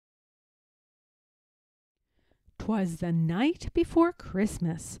'Twas the Night Before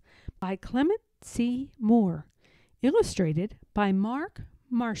Christmas by Clement C. Moore, illustrated by Mark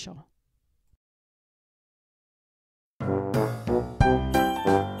Marshall.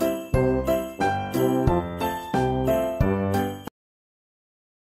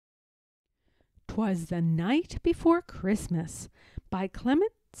 "'Twas the Night Before Christmas by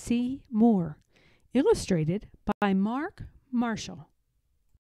Clement C. Moore, illustrated by Mark Marshall.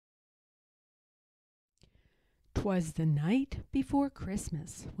 'Twas the night before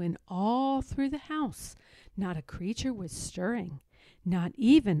Christmas, when all through the house not a creature was stirring, not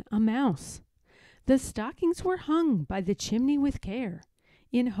even a mouse. The stockings were hung by the chimney with care,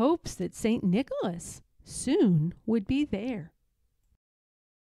 in hopes that St. Nicholas soon would be there.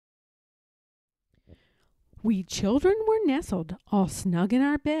 We children were nestled all snug in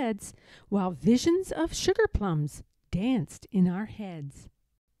our beds, while visions of sugar plums danced in our heads.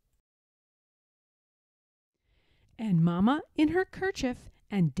 And Mamma in her kerchief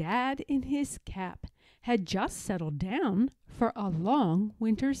and Dad in his cap had just settled down for a long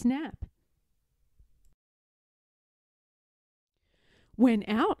winter's nap. When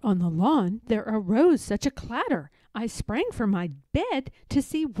out on the lawn there arose such a clatter, I sprang from my bed to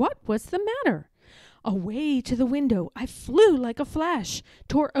see what was the matter. Away to the window I flew like a flash,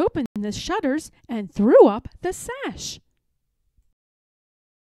 tore open the shutters, and threw up the sash.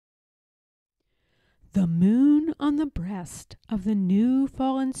 The moon on the breast of the new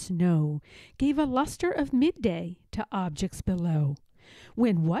fallen snow gave a lustre of midday to objects below,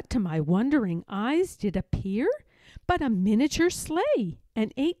 when what to my wondering eyes did appear but a miniature sleigh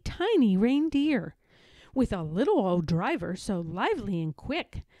and 8 tiny reindeer, with a little old driver so lively and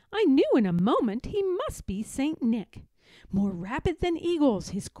quick, I knew in a moment he must be St. Nick. More rapid than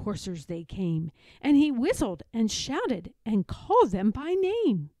eagles his coursers they came, and he whistled and shouted and called them by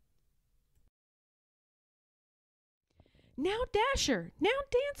name. Now Dasher, now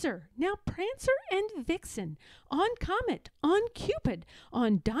Dancer, now Prancer and Vixen, on Comet, on Cupid,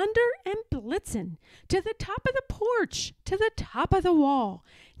 on Donder and Blitzen, to the top of the porch, to the top of the wall.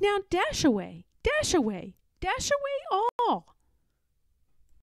 Now dash away, dash away, dash away all.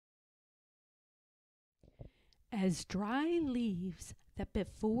 As dry leaves that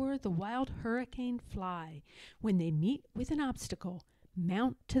before the wild hurricane fly, when they meet with an obstacle,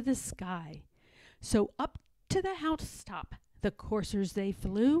 mount to the sky, so up to the housetop the coursers they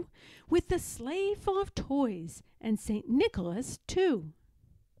flew, with the sleigh full of toys, and St. Nicholas too.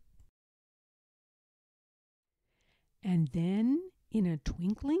 And then, in a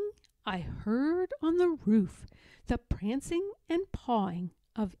twinkling, I heard on the roof the prancing and pawing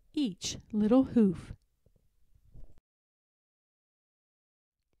of each little hoof.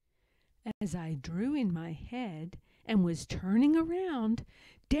 As I drew in my head and was turning around,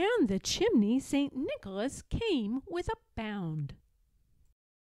 down the chimney St. Nicholas came with a bound.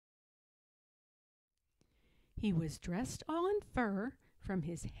 He was dressed all in fur from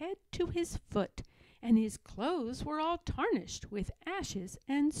his head to his foot, and his clothes were all tarnished with ashes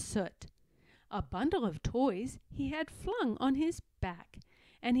and soot. A bundle of toys he had flung on his back,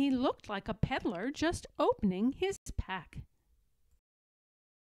 and he looked like a peddler just opening his pack.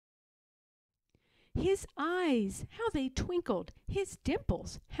 His eyes, how they twinkled, his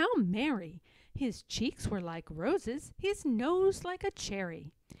dimples, how merry. His cheeks were like roses, his nose like a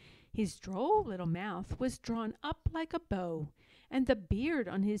cherry. His droll little mouth was drawn up like a bow, and the beard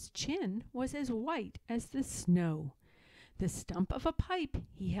on his chin was as white as the snow. The stump of a pipe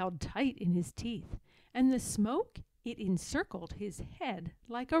he held tight in his teeth, and the smoke, it encircled his head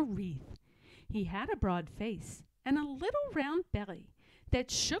like a wreath. He had a broad face and a little round belly that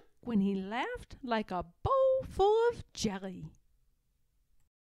shook when he laughed like a bowl full of jelly.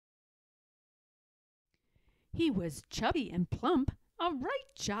 He was chubby and plump, a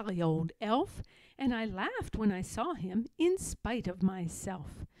right jolly old elf, and I laughed when I saw him in spite of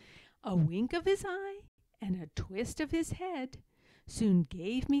myself. A wink of his eye and a twist of his head soon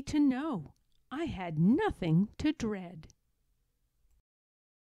gave me to know I had nothing to dread.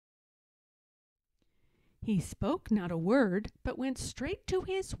 He spoke not a word, but went straight to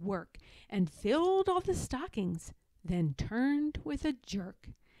his work, and filled all the stockings, then turned with a jerk,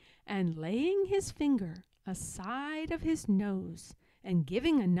 and laying his finger aside of his nose, and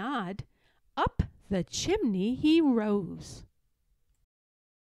giving a nod, up the chimney he rose.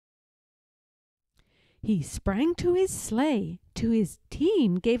 He sprang to his sleigh, to his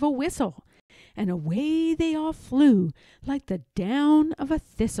team gave a whistle, and away they all flew like the down of a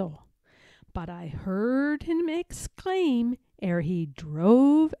thistle. But I heard him exclaim, ere he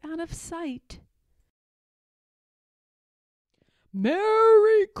drove out of sight,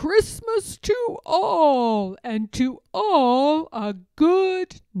 Merry Christmas to all, and to all a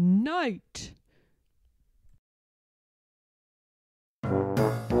good night.